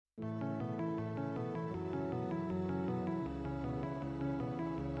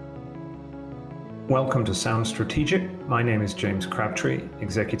Welcome to Sound Strategic. My name is James Crabtree,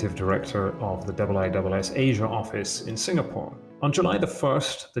 Executive Director of the IISS Asia office in Singapore. On July the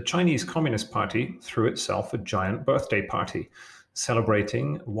 1st, the Chinese Communist Party threw itself a giant birthday party,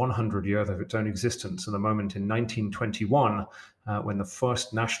 celebrating 100 years of its own existence in the moment in 1921 when the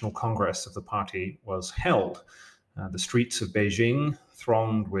first National Congress of the party was held. The streets of Beijing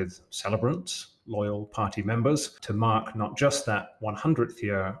thronged with celebrants, loyal party members, to mark not just that 100th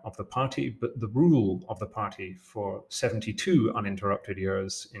year of the party, but the rule of the party for 72 uninterrupted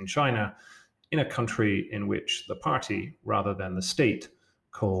years in China, in a country in which the party, rather than the state,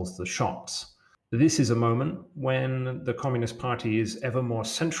 calls the shots. This is a moment when the Communist Party is ever more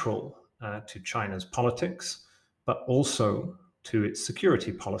central to China's politics, but also to its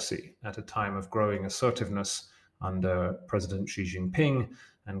security policy at a time of growing assertiveness under President Xi Jinping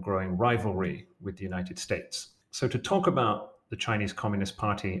and growing rivalry with the United States. So to talk about the Chinese Communist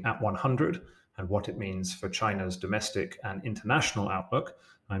Party at 100 and what it means for China's domestic and international outlook,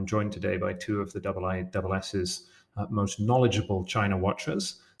 I'm joined today by two of the IISS's most knowledgeable China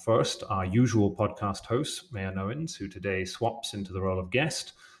watchers. First, our usual podcast host, Meir Noens, who today swaps into the role of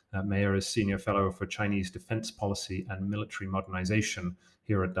guest. Meir is Senior Fellow for Chinese Defense Policy and Military Modernization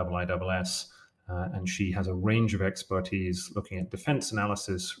here at IISS. And she has a range of expertise looking at defense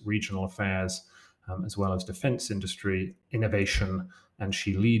analysis, regional affairs, as well as defense industry innovation. And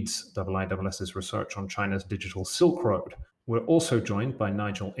she leads IISS's research on China's digital Silk Road. We're also joined by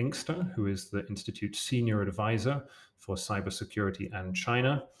Nigel Inkster, who is the Institute's Senior Advisor for Cybersecurity and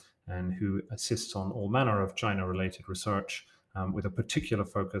China, and who assists on all manner of China-related research, with a particular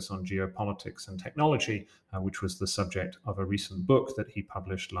focus on geopolitics and technology, which was the subject of a recent book that he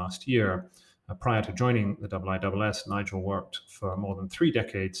published last year. Prior to joining the IISS, Nigel worked for more than 3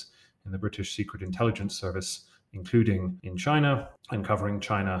 decades in the British Secret Intelligence Service, including in China and covering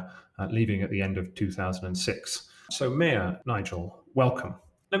China, leaving at the end of 2006. So Meir, Nigel, welcome.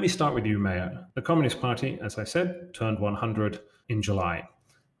 Let me start with you, Meir. The Communist Party, as I said, turned 100 in July.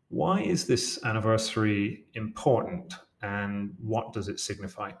 Why is this anniversary important? And what does it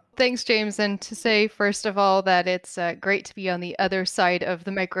signify? Thanks, James. And to say, first of all, that it's great to be on the other side of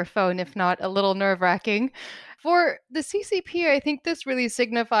the microphone, if not a little nerve-wracking. For the CCP, I think this really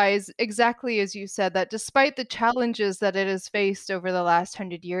signifies exactly as you said, that despite the challenges that it has faced over the last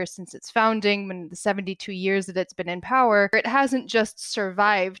 100 years since its founding, and the 72 years that it's been in power, it hasn't just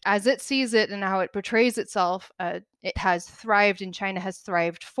survived as it sees it and how it portrays itself. It has thrived, and China has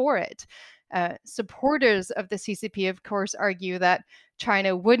thrived for it. Supporters of the CCP, of course, argue that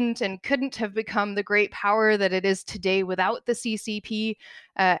China wouldn't and couldn't have become the great power that it is today without the CCP,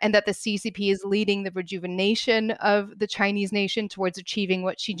 and that the CCP is leading the rejuvenation of the Chinese nation towards achieving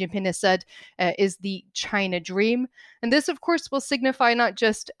what Xi Jinping has said is the China dream. And this, of course, will signify not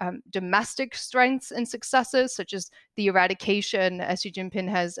just domestic strengths and successes, such as the eradication, as Xi Jinping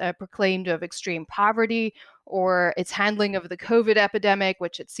has proclaimed, of extreme poverty, or its handling of the COVID epidemic,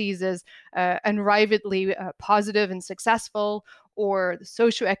 which it sees as unrivaledly positive and successful, or the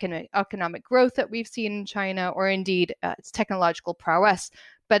socioeconomic growth that we've seen in China, or indeed its technological prowess.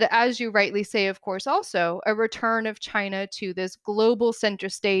 But as you rightly say, of course, also a return of China to this global center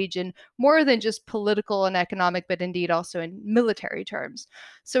stage in more than just political and economic, but indeed also in military terms.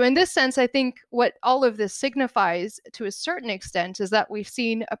 So in this sense, I think what all of this signifies to a certain extent is that we've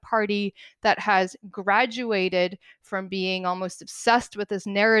seen a party that has graduated from being almost obsessed with this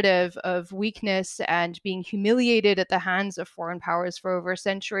narrative of weakness and being humiliated at the hands of foreign powers for over a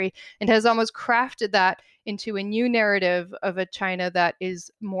century, and has almost crafted that into a new narrative of a China that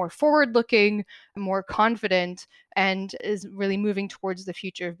is more forward-looking, more confident, and is really moving towards the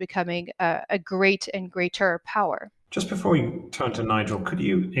future of becoming a great and greater power. Just before we turn to Nigel, could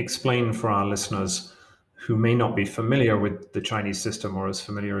you explain for our listeners who may not be familiar with the Chinese system, or as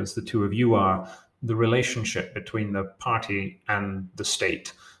familiar as the two of you are, the relationship between the party and the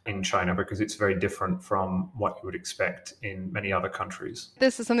state in China, because it's very different from what you would expect in many other countries?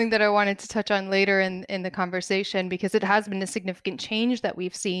 This is something that I wanted to touch on later in the conversation, because it has been a significant change that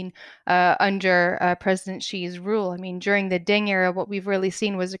we've seen under President Xi's rule. I mean, during the Deng era, what we've really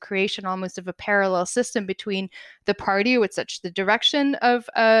seen was a creation almost of a parallel system between the party, with such the direction of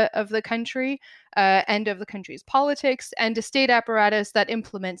the country, and of the country's politics, and a state apparatus that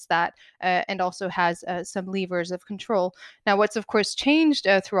implements that and also has some levers of control. Now, what's of course changed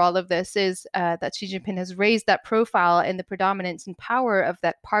through all of this is that Xi Jinping has raised that profile and the predominance and power of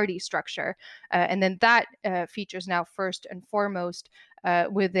that party structure. And then that features now first and foremost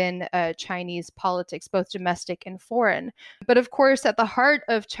within Chinese politics, both domestic and foreign. But of course, at the heart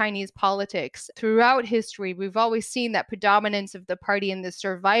of Chinese politics, throughout history, we've always seen that predominance of the party and the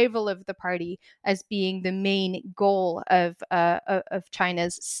survival of the party as being the main goal of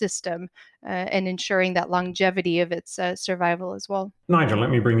China's system and ensuring that longevity of its survival as well. Nigel, let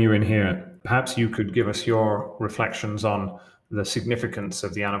me bring you in here. Perhaps you could give us your reflections on the significance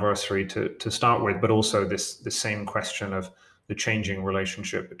of the anniversary to start with, but also the same question of the changing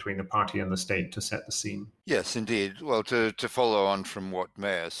relationship between the party and the state to set the scene. Yes, indeed. Well, to follow on from what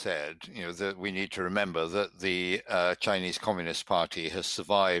Meir said, that we need to remember that the Chinese Communist Party has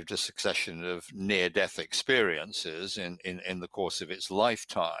survived a succession of near-death experiences in the course of its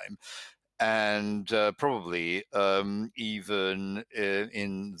lifetime. And probably even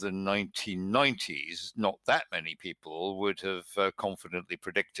in the 1990s, not that many people would have confidently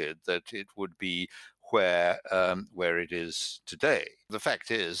predicted that it would be where it is today. The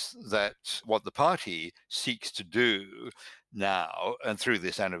fact is that what the party seeks to do now and through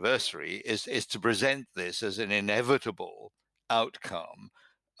this anniversary is to present this as an inevitable outcome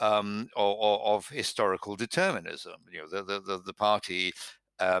of historical determinism. The party,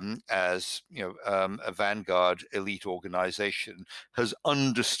 as a vanguard elite organization, has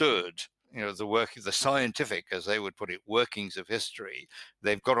understood the scientific, as they would put it, workings of history.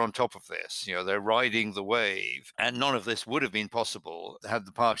 They've got on top of this. They're riding the wave, and none of this would have been possible had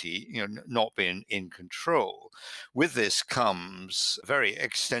the party not been in control. With this comes very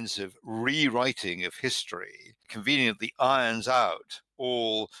extensive rewriting of history, conveniently irons out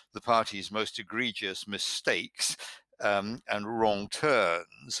all the party's most egregious mistakes and wrong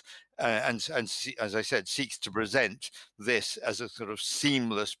turns, and as I said, seeks to present this as a sort of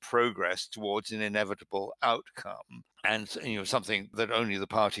seamless progress towards an inevitable outcome, and something that only the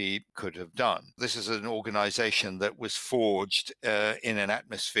party could have done. This is an organization that was forged in an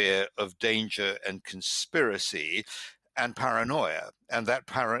atmosphere of danger and conspiracy and paranoia, and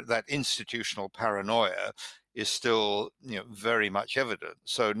that institutional paranoia is still very much evident.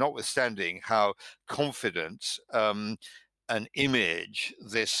 So notwithstanding how confident an image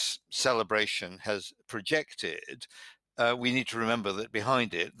this celebration has projected, we need to remember that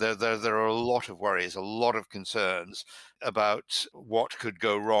behind it there are a lot of worries, a lot of concerns about what could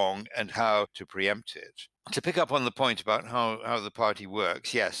go wrong and how to preempt it. To pick up on the point about how the party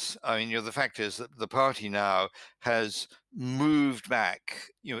works, yes, I mean, the fact is that the party now has moved back,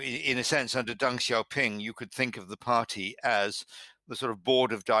 in a sense, under Deng Xiaoping, you could think of the party as the sort of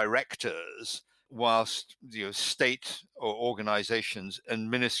board of directors, whilst state or organizations and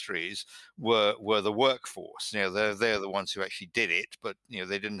ministries were the workforce. They're the ones who actually did it, but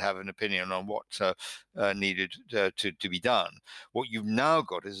they didn't have an opinion on what needed to be done. What you've now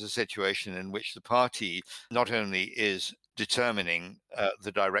got is a situation in which the party not only is determining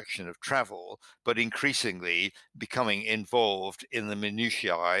the direction of travel, but increasingly becoming involved in the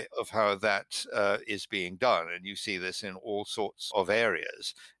minutiae of how that is being done. And you see this in all sorts of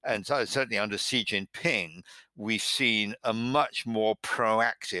areas. And so certainly under Xi Jinping, we've seen a much more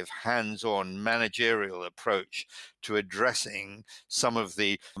proactive, hands-on managerial approach to addressing some of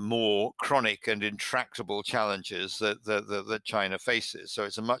the more chronic and intractable challenges that China faces. So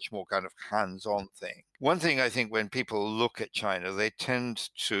it's a much more kind of hands-on thing. One thing I think when people look at China, they tend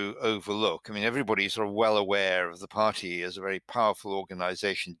to overlook. I mean, everybody's sort of well aware of the party as a very powerful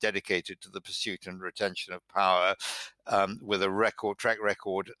organization dedicated to the pursuit and retention of power, with a track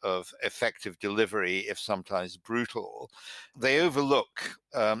record of effective delivery, if sometimes brutal. They overlook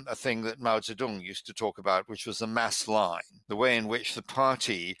a thing that Mao Zedong used to talk about, which was the mass line, the way in which the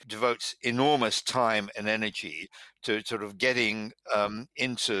party devotes enormous time and energy to sort of getting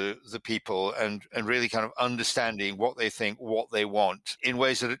into the people and really kind of understanding what they think, what they want, in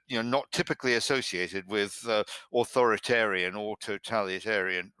ways that are not typically associated with authoritarian or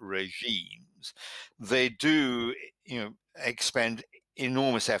totalitarian regimes. They do expend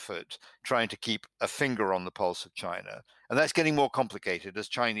enormous effort trying to keep a finger on the pulse of China. And that's getting more complicated as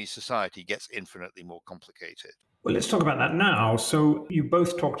Chinese society gets infinitely more complicated. Well, let's talk about that now. So you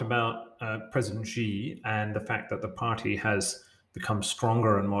both talked about President Xi and the fact that the party has become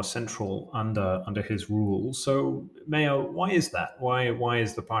stronger and more central under his rule. So, Meir, why is that? Why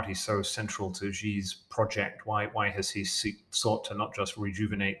is the party so central to Xi's project? Why has he sought to not just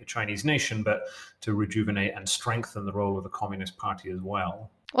rejuvenate the Chinese nation, but to rejuvenate and strengthen the role of the Communist Party as well?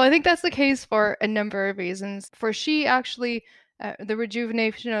 Well, I think that's the case for a number of reasons. For Xi, actually, the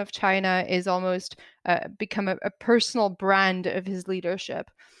rejuvenation of China is almost become a personal brand of his leadership.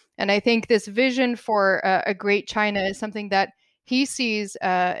 And I think this vision for a great China is something that he sees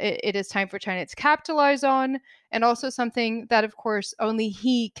it is time for China to capitalize on, and also something that, of course, only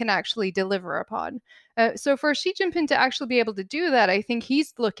he can actually deliver upon. So for Xi Jinping to actually be able to do that, I think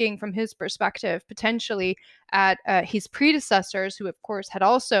he's looking from his perspective potentially at his predecessors, who, of course, had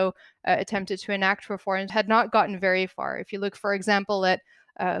also attempted to enact reforms, had not gotten very far. If you look, for example, at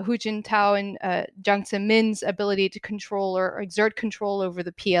Hu Jintao and Jiang Zemin's ability to control or exert control over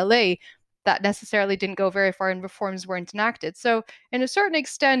the PLA, that necessarily didn't go very far and reforms weren't enacted. So, in a certain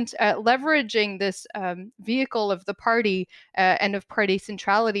extent, leveraging this vehicle of the party and of party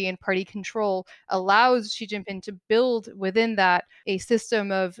centrality and party control allows Xi Jinping to build within that a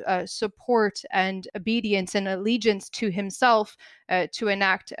system of support and obedience and allegiance to himself to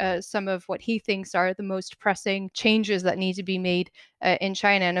enact some of what he thinks are the most pressing changes that need to be made in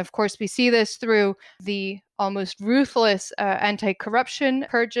China. And of course, we see this through the almost ruthless anti corruption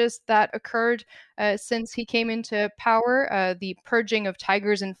purges that occurred since he came into power, the purging of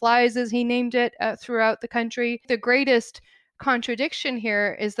tigers and flies, as he named it, throughout the country. The greatest contradiction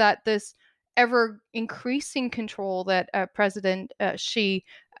here is that this ever increasing control that President Xi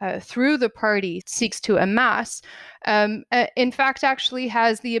through the party seeks to amass, in fact, actually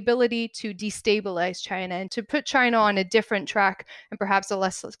has the ability to destabilize China and to put China on a different track and perhaps a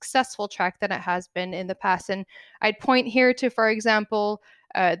less successful track than it has been in the past. And I'd point here to, for example,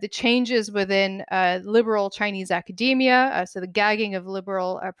 the changes within liberal Chinese academia, so the gagging of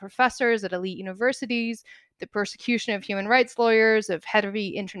liberal professors at elite universities, the persecution of human rights lawyers, of heavy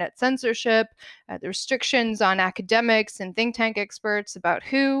internet censorship, the restrictions on academics and think tank experts about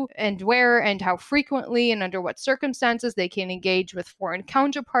who and where and how frequently and under what circumstances they can engage with foreign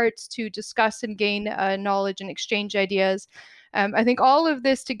counterparts to discuss and gain knowledge and exchange ideas. I think all of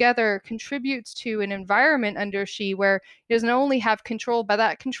this together contributes to an environment under Xi where he doesn't only have control, but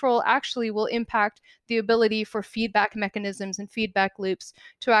that control actually will impact the ability for feedback mechanisms and feedback loops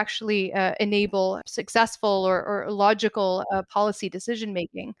to actually enable successful or logical policy decision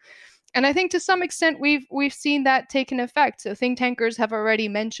making. And I think to some extent we've seen that take an effect. So think tankers have already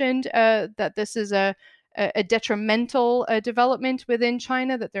mentioned that this is a detrimental development within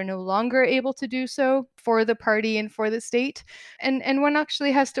China, that they're no longer able to do so for the party and for the state. And one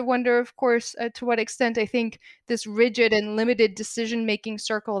actually has to wonder, of course, to what extent I think this rigid and limited decision-making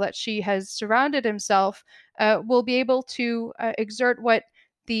circle that Xi has surrounded himself will be able to exert what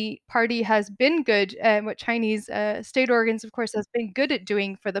the party has been good, and what Chinese state organs, of course, has been good at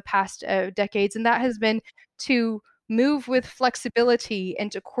doing for the past decades, and that has been to move with flexibility and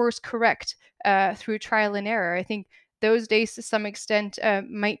to course correct through trial and error. I think those days, to some extent,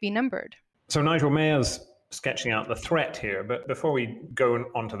 might be numbered. So Nigel Mayer's sketching out the threat here, but before we go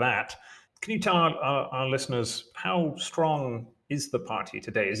on to that, can you tell our listeners how strong is the party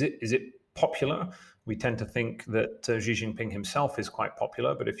today? Is it popular? We tend to think that Xi Jinping himself is quite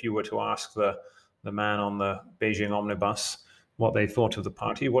popular, but if you were to ask the man on the Beijing omnibus what they thought of the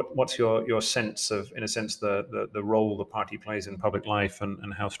party, what's your sense of, in a sense, the role the party plays in public life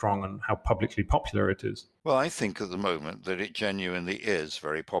and how strong and how publicly popular it is? Well, I think at the moment that it genuinely is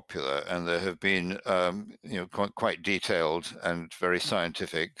very popular, and there have been, quite detailed and very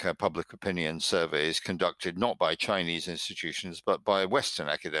scientific public opinion surveys conducted not by Chinese institutions but by Western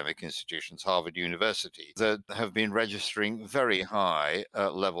academic institutions, Harvard University, that have been registering very high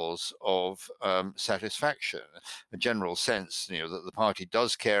levels of satisfaction, a general sense, that the party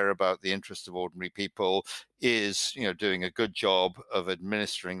does care about the interests of ordinary people, is, doing a good job of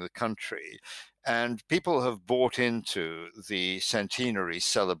administering the country. And people have bought into the centenary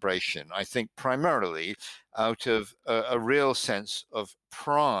celebration, I think, primarily out of a real sense of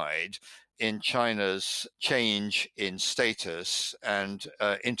pride in China's change in status and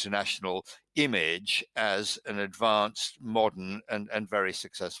international image as an advanced, modern, and very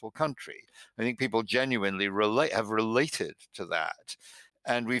successful country. I think people genuinely have related to that.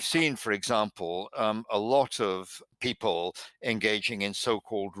 And we've seen, for example, a lot of people engaging in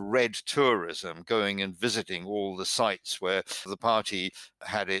so-called red tourism, going and visiting all the sites where the party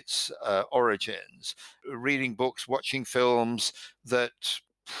had its origins, reading books, watching films that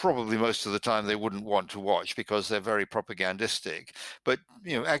probably most of the time they wouldn't want to watch because they're very propagandistic. But,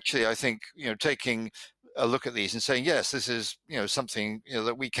 actually, I think, taking a look at these and saying, yes, this is, something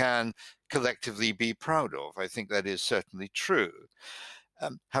that we can collectively be proud of. I think that is certainly true.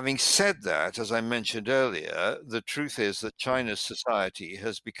 Having said that, as I mentioned earlier, the truth is that China's society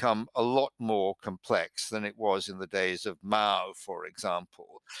has become a lot more complex than it was in the days of Mao, for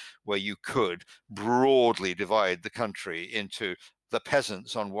example, where you could broadly divide the country into the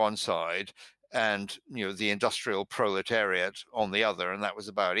peasants on one side and the industrial proletariat on the other, and that was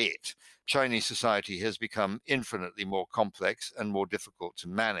about it. Chinese society has become infinitely more complex and more difficult to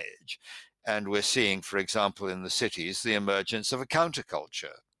manage. And we're seeing, for example, in the cities, the emergence of a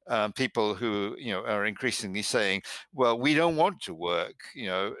counterculture. People who are increasingly saying, well, we don't want to work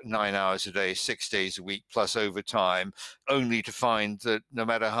 9 hours a day, 6 days a week plus overtime, only to find that no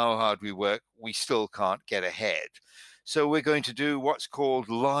matter how hard we work, we still can't get ahead. So we're going to do what's called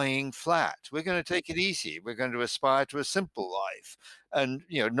lying flat. We're going to take it easy. We're going to aspire to a simple life, and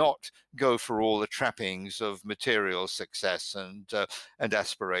not go for all the trappings of material success and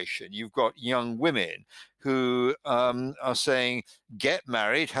aspiration. You've got young women who are saying, get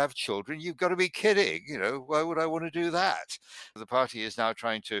married, have children. You've got to be kidding. Why would I want to do that? The party is now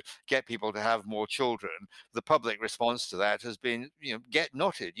trying to get people to have more children. The public response to that has been, get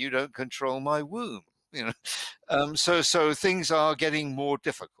knotted. You don't control my womb. So things are getting more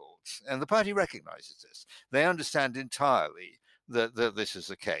difficult, and the party recognizes this. They understand entirely that this is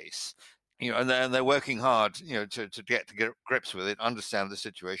the case. And they're working hard, to get grips with it, understand the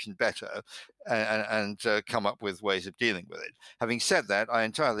situation better, and come up with ways of dealing with it. Having said that, I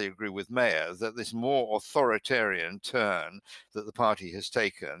entirely agree with Mayer that this more authoritarian turn that the party has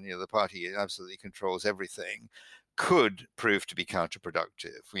taken, the party absolutely controls everything, could prove to be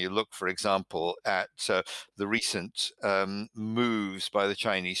counterproductive. When you look, for example, at the recent moves by the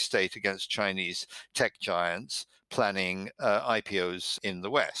Chinese state against Chinese tech giants planning IPOs in the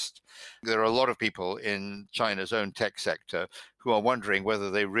West. There are a lot of people in China's own tech sector who are wondering whether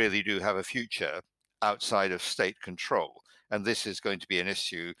they really do have a future outside of state control. And this is going to be an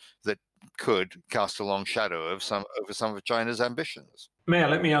issue that could cast a long shadow over some of China's ambitions. Mayer,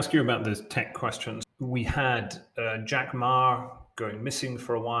 let me ask you about the tech questions. We had Jack Ma going missing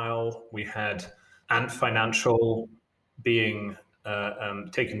for a while. We had Ant Financial being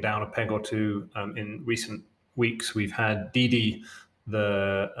taken down a peg or two in recent weeks. We've had Didi,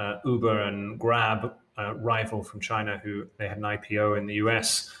 the Uber and Grab rival from China, who they had an IPO in the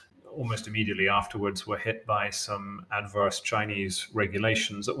US. Almost immediately afterwards were hit by some adverse Chinese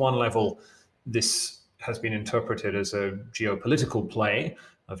regulations. At one level, this has been interpreted as a geopolitical play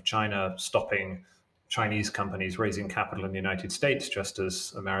of China stopping Chinese companies raising capital in the United States, just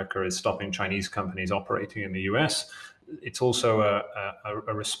as America is stopping Chinese companies operating in the US. It's also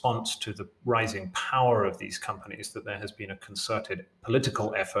a response to the rising power of these companies that there has been a concerted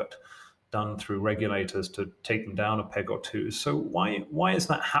political effort done through regulators to take them down a peg or two. So why is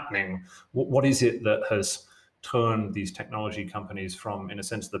that happening? What is it that has turned these technology companies from, in a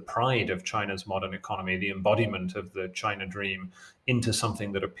sense, the pride of China's modern economy, the embodiment of the China dream, into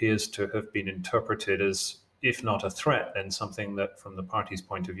something that appears to have been interpreted as, if not a threat, then something that, from the party's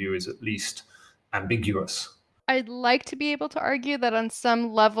point of view, is at least ambiguous? I'd like to be able to argue that on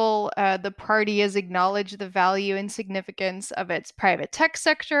some level, the party has acknowledged the value and significance of its private tech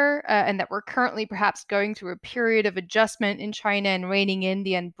sector, and that we're currently perhaps going through a period of adjustment in China and reining in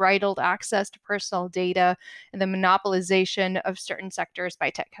the unbridled access to personal data and the monopolization of certain sectors by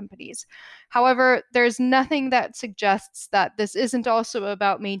tech companies. However, there's nothing that suggests that this isn't also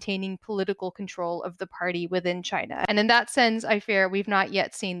about maintaining political control of the party within China. And in that sense, I fear we've not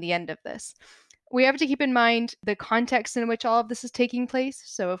yet seen the end of this. We have to keep in mind the context in which all of this is taking place.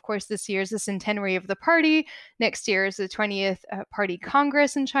 So, of course, this year is the centenary of the party. Next year is the 20th Party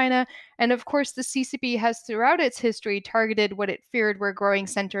Congress in China. And of course, the CCP has throughout its history targeted what it feared were growing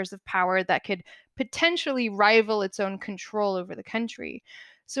centers of power that could potentially rival its own control over the country.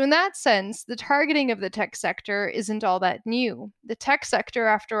 So, in that sense, the targeting of the tech sector isn't all that new. The tech sector,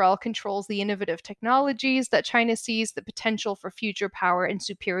 after all, controls the innovative technologies that China sees the potential for future power and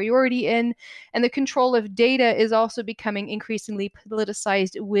superiority in, and the control of data is also becoming increasingly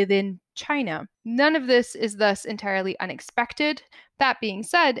politicized within China. None of this is thus entirely unexpected. That being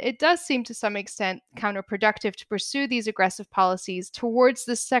said, it does seem to some extent counterproductive to pursue these aggressive policies towards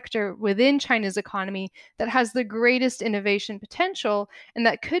the sector within China's economy that has the greatest innovation potential and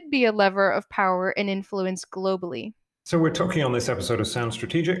that could be a lever of power and influence globally. So we're talking on this episode of Sound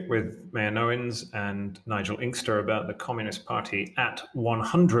Strategic with Mayer Nowins and Nigel Inkster about the Communist Party at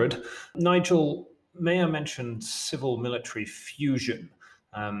 100. Nigel, Mayer mentioned civil-military fusion,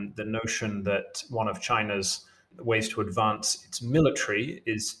 the notion that one of China's ways to advance its military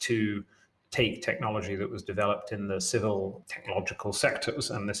is to take technology that was developed in the civil technological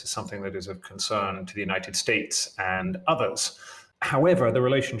sectors, and this is something that is of concern to the United States and others. However, the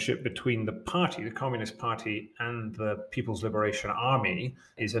relationship between the party, the Communist Party, and the People's Liberation Army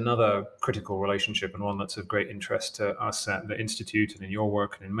is another critical relationship, and one that's of great interest to us at the Institute and in your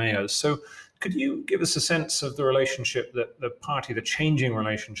work and in Mayer's. So Could you give us a sense of the relationship that the changing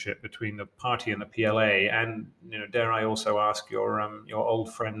relationship between the party and the PLA, and dare I also ask your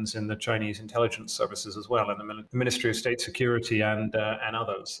old friends in the Chinese intelligence services as well, and the Ministry of State Security and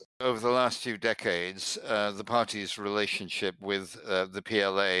others? Over the last few decades, the party's relationship with the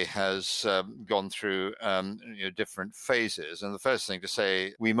PLA has gone through different phases. And the first thing to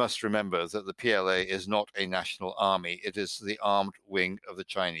say, we must remember that the PLA is not a national army. It is the armed wing of the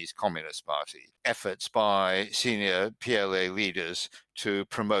Chinese Communist Party. Efforts by senior PLA leaders to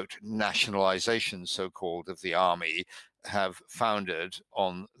promote nationalization, so-called, of the army have founded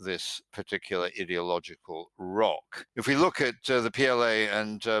on this particular ideological rock. If we look at the PLA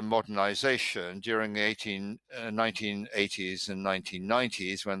and modernization during the 1980s and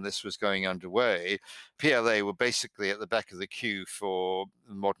 1990s, when this was going underway, PLA were basically at the back of the queue for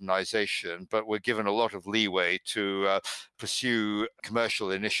modernization, but were given a lot of leeway to pursue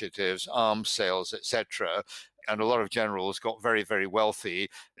commercial initiatives, arms sales, etc. And a lot of generals got very, very wealthy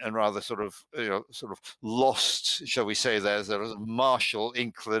and rather sort of lost, shall we say, their martial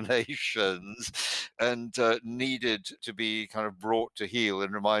inclinations, and needed to be kind of brought to heel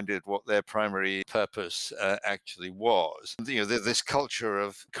and reminded what their primary purpose actually was. This culture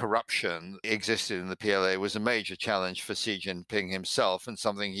of corruption existed in the PLA was a major challenge for Xi Jinping himself, and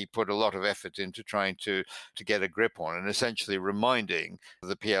something he put a lot of effort into trying to get a grip on, and essentially reminding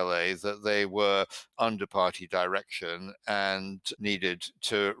the PLA that they were under party direction and needed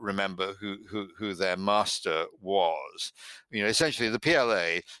to remember who their master was. Essentially the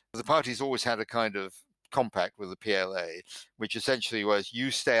PLA, the party's always had a kind of compact with the PLA, which essentially was,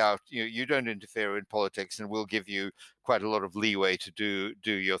 you stay out, you don't interfere in politics, and we'll give you quite a lot of leeway to do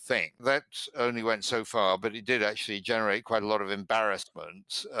your thing. That only went so far, but it did actually generate quite a lot of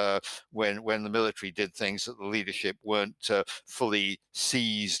embarrassment when the military did things that the leadership weren't fully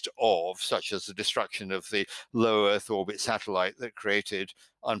seized of, such as the destruction of the low Earth orbit satellite that created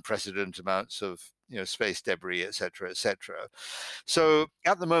unprecedented amounts of space debris, etc., etc. So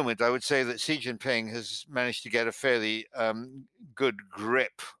at the moment, I would say that Xi Jinping has managed to get a fairly good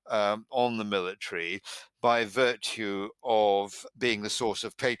grip on the military by virtue of being the source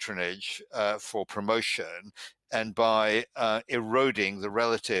of patronage for promotion, and by eroding the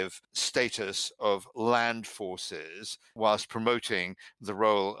relative status of land forces whilst promoting the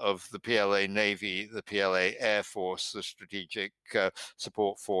role of the PLA Navy, the PLA Air Force, the Strategic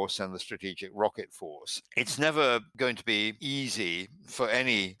Support Force, and the Strategic Rocket Force. It's never going to be easy for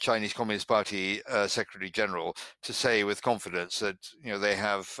any Chinese Communist Party Secretary General to say with confidence that they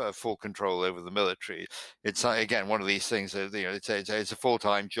have full control over the military. It's again one of these things that it's a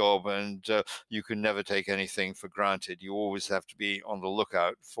full-time job, and you can never take anything for granted. You always have to be on the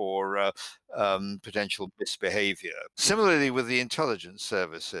lookout for potential misbehavior. Similarly, with the intelligence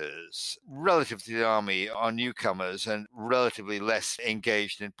services, relative to the army, are newcomers and relatively less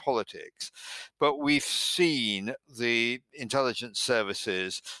engaged in politics. But we've seen the intelligence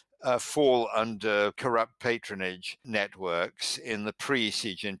services fall under corrupt patronage networks in the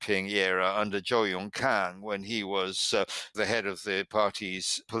pre-Xi Jinping era under Zhou Yongkang, when he was the head of the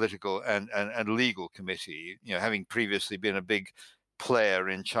party's political and legal committee, having previously been a big player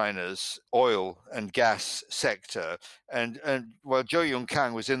in China's oil and gas sector. And while Zhou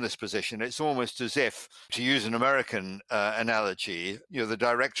Yongkang was in this position, it's almost as if, to use an American analogy, the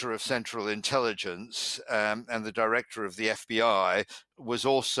director of Central Intelligence and the director of the FBI was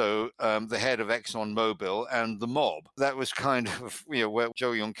also the head of ExxonMobil and the mob. That was kind of where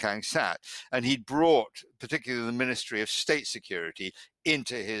Zhou Yongkang sat. And he'd brought particularly the Ministry of State Security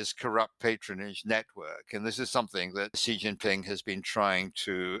into his corrupt patronage network. And this is something that Xi Jinping has been trying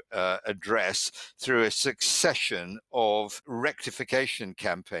to address through a succession of rectification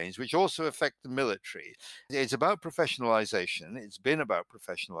campaigns, which also affect the military. It's about professionalization. It's been about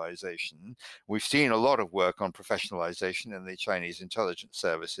professionalization. We've seen a lot of work on professionalization in the Chinese intelligence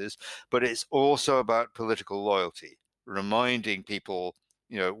services, but it's also about political loyalty, reminding people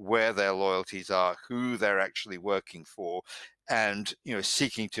where their loyalties are, who they're actually working for, and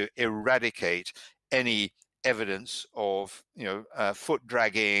seeking to eradicate any evidence of foot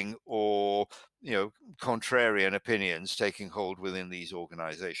dragging or contrarian opinions taking hold within these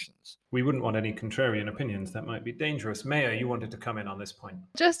organizations. We wouldn't want any contrarian opinions. That might be dangerous. Maya, you wanted to come in on this point.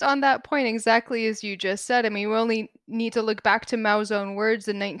 Just on that point, exactly as you just said, I mean, we only need to look back to Mao's own words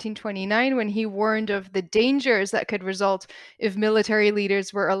in 1929 when he warned of the dangers that could result if military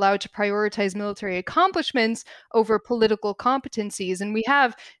leaders were allowed to prioritize military accomplishments over political competencies. And we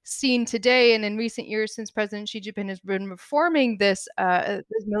have seen today and in recent years, since President Xi Jinping has been reforming this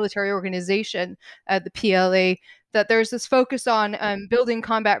military organization, the PLA, that there's this focus on building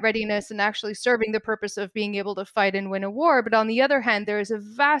combat readiness and actually serving the purpose of being able to fight and win a war. But on the other hand, there is a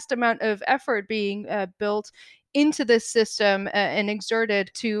vast amount of effort being built into this system and exerted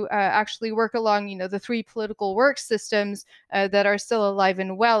to actually work along, the three political work systems that are still alive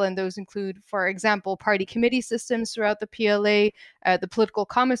and well. And those include, for example, party committee systems throughout the PLA, the political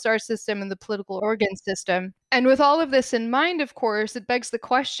commissar system, and the political organ system. And with all of this in mind, of course, it begs the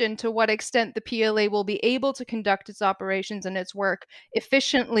question to what extent the PLA will be able to conduct its operations and its work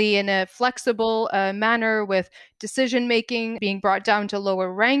efficiently in a flexible manner, with decision making being brought down to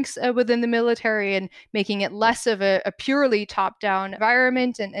lower ranks within the military and making it less of a purely top down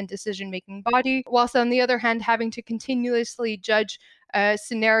environment and decision making body, whilst on the other hand, having to continuously judge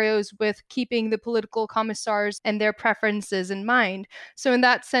scenarios with keeping the political commissars and their preferences in mind. So, in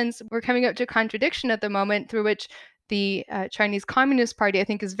that sense, we're coming up to a contradiction at the moment through which the Chinese Communist Party, I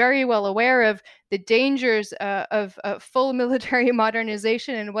think, is very well aware of the dangers of full military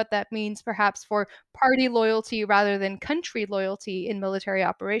modernization and what that means perhaps for party loyalty rather than country loyalty in military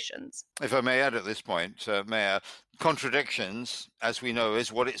operations. If I may add at this point, Mayor, contradictions, as we know,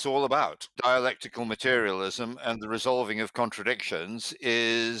 is what it's all about. Dialectical materialism and the resolving of contradictions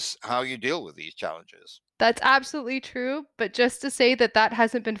is how you deal with these challenges. That's absolutely true, but just to say that that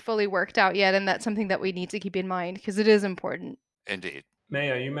hasn't been fully worked out yet, and that's something that we need to keep in mind because it is important. Indeed.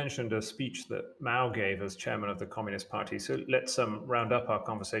 Mayor, you mentioned a speech that Mao gave as chairman of the Communist Party. So let's round up our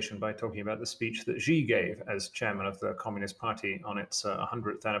conversation by talking about the speech that Xi gave as chairman of the Communist Party on its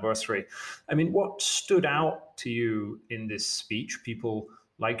 100th anniversary. I mean, what stood out to you in this speech? People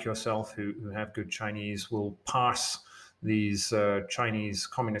like yourself who have good Chinese will parse these Chinese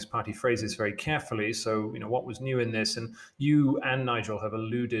Communist Party phrases very carefully. So, what was new in this? And you and Nigel have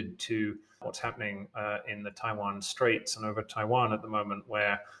alluded to what's happening in the Taiwan Straits and over Taiwan at the moment,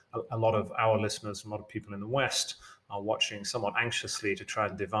 where a lot of our listeners, a lot of people in the West are watching somewhat anxiously to try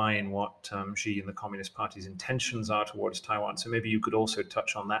and divine what Xi and the Communist Party's intentions are towards Taiwan. So maybe you could also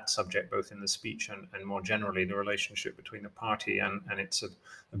touch on that subject, both in the speech and more generally the relationship between the party and its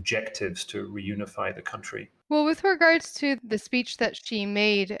objectives to reunify the country. Well, with regards to the speech that she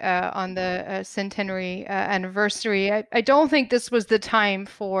made on the centenary anniversary, I don't think this was the time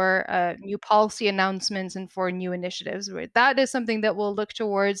for new policy announcements and for new initiatives. That is something that we'll look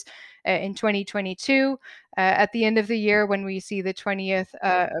towards in 2022 at the end of the year when we see the 20th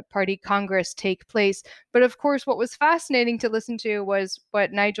Party Congress take place. But of course, what was fascinating to listen to was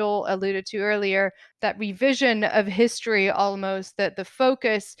what Nigel alluded to earlier, that revision of history almost, that the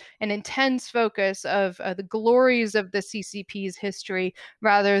focus, an intense focus of the glories of the CCP's history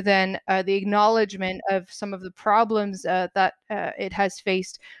rather than the acknowledgement of some of the problems that it has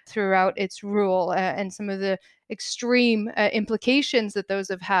faced throughout its rule and some of the extreme implications that those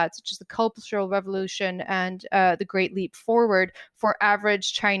have had, such as the Cultural Revolution and the Great Leap Forward for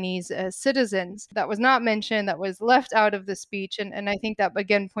average Chinese citizens. That was not mentioned, that was left out of the speech. And I think that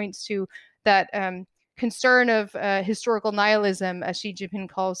again points to that concern of historical nihilism, as Xi Jinping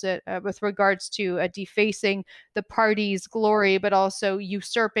calls it, with regards to defacing the party's glory, but also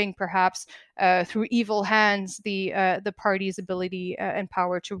usurping, perhaps through evil hands, the party's ability and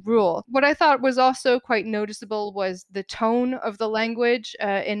power to rule. What I thought was also quite noticeable was the tone of the language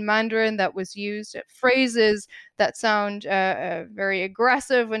in Mandarin that was used. Phrases that sound very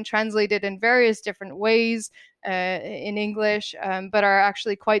aggressive when translated in various different ways in English, but are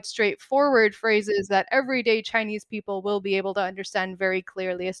actually quite straightforward phrases that everyday Chinese people will be able to understand very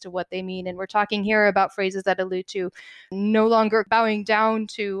clearly as to what they mean. And we're talking here about phrases that allude to no longer bowing down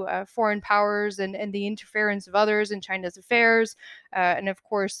to foreign powers and the interference of others in China's affairs. And of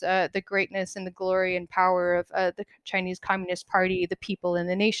course, the greatness and the glory and power of the Chinese Communist Party, the people, and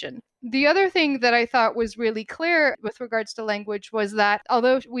the nation. The other thing that I thought was really clear with regards to language was that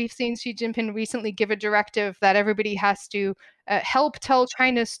although we've seen Xi Jinping recently give a directive that everybody has to help tell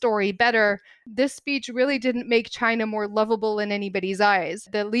China's story better, this speech really didn't make China more lovable in anybody's eyes.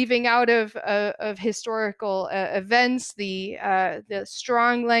 The leaving out of historical events, the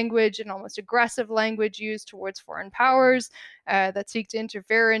strong language and almost aggressive language used towards foreign powers that seek to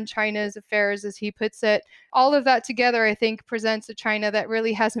interfere in China's affairs, as he puts it, all of that together, I think, presents a China that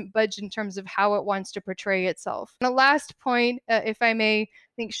really hasn't budged in terms of how it wants to portray itself. And a last point, if I may, I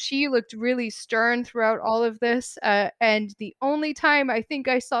think Xi looked really stern throughout all of this. And the only time I think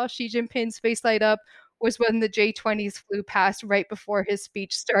I saw Xi Jinping's face light up was when the J-20s flew past right before his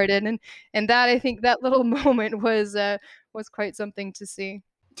speech started. And that, I think, that little moment was quite something to see.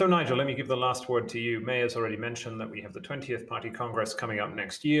 So, Nigel, let me give the last word to you. May has already mentioned that we have the 20th Party Congress coming up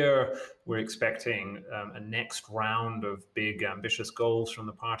next year. We're expecting a next round of big, ambitious goals from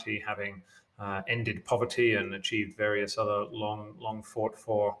the party, having ended poverty and achieved various other long fought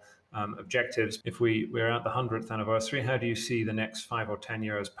for objectives. If we're at the 100th anniversary, how do you see the next 5 or 10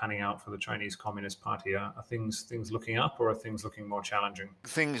 years panning out for the Chinese Communist Party? Are things looking up, or are things looking more challenging?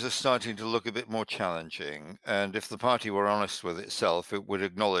 Things are starting to look a bit more challenging. And if the party were honest with itself, it would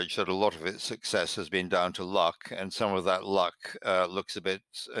acknowledge that a lot of its success has been down to luck. And some of that luck looks a bit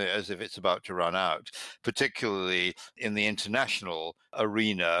as if it's about to run out, particularly in the international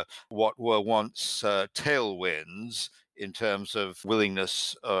arena. What were once tailwinds in terms of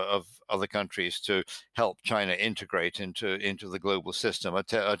willingness of other countries to help China integrate into the global system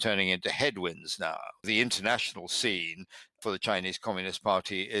are turning into headwinds now. The international scene for the Chinese Communist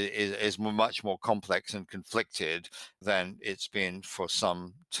Party is much more complex and conflicted than it's been for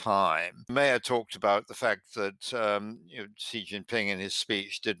some time. Mayor talked about the fact that Xi Jinping in his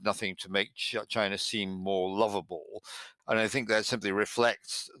speech did nothing to make China seem more lovable. And I think that simply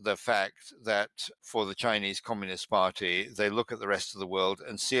reflects the fact that for the Chinese Communist Party, they look at the rest of the world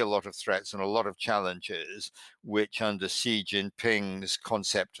and see a lot of threats and a lot of challenges, which under Xi Jinping's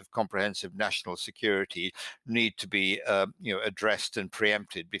concept of comprehensive national security need to be addressed and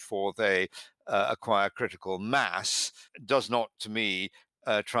preempted before they acquire critical mass. Does not, to me,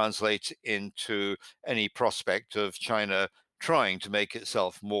 translate into any prospect of China trying to make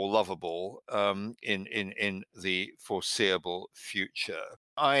itself more lovable in the foreseeable future.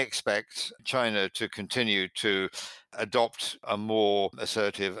 I expect China to continue to adopt a more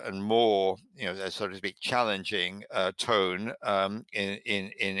assertive and more, so to speak, challenging tone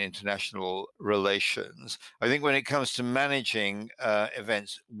in international relations. I think when it comes to managing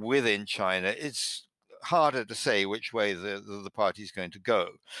events within China, it's harder to say which way the party is going to go.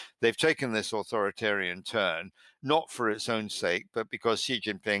 They've taken this authoritarian turn, not for its own sake, but because Xi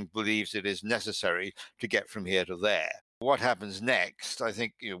Jinping believes it is necessary to get from here to there. What happens next, I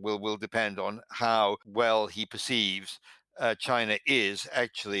think, will depend on how well he perceives China is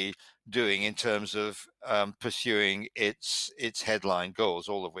actually doing in terms of pursuing its headline goals,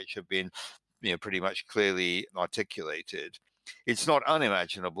 all of which have been pretty much clearly articulated. It's not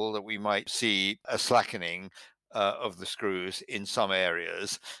unimaginable that we might see a slackening of the screws in some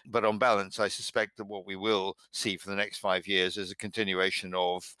areas. But on balance, I suspect that what we will see for the next 5 years is a continuation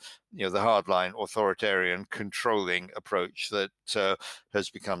of the hardline authoritarian controlling approach that has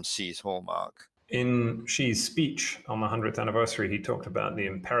become Xi's hallmark. In Xi's speech on the 100th anniversary, he talked about the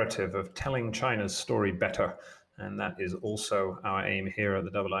imperative of telling China's story better. And that is also our aim here at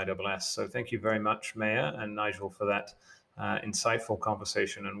the IISS. So thank you very much, Maya and Nigel, for that insightful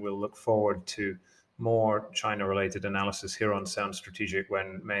conversation. And we'll look forward to more China-related analysis here on Sound Strategic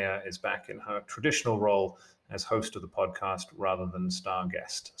when Maya is back in her traditional role as host of the podcast rather than star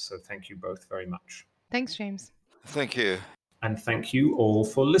guest. So thank you both very much. Thanks, James. Thank you. And thank you all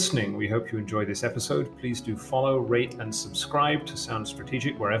for listening. We hope you enjoyed this episode. Please do follow, rate, and subscribe to Sound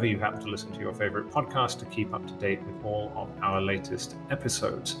Strategic wherever you happen to listen to your favorite podcast to keep up to date with all of our latest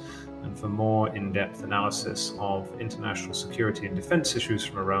episodes. And for more in-depth analysis of international security and defense issues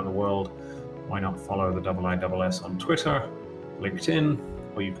from around the world, why not follow the IISS on Twitter, LinkedIn,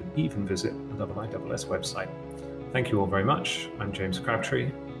 or you could even visit the IISS website. Thank you all very much. I'm James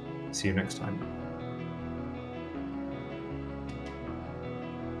Crabtree. See you next time.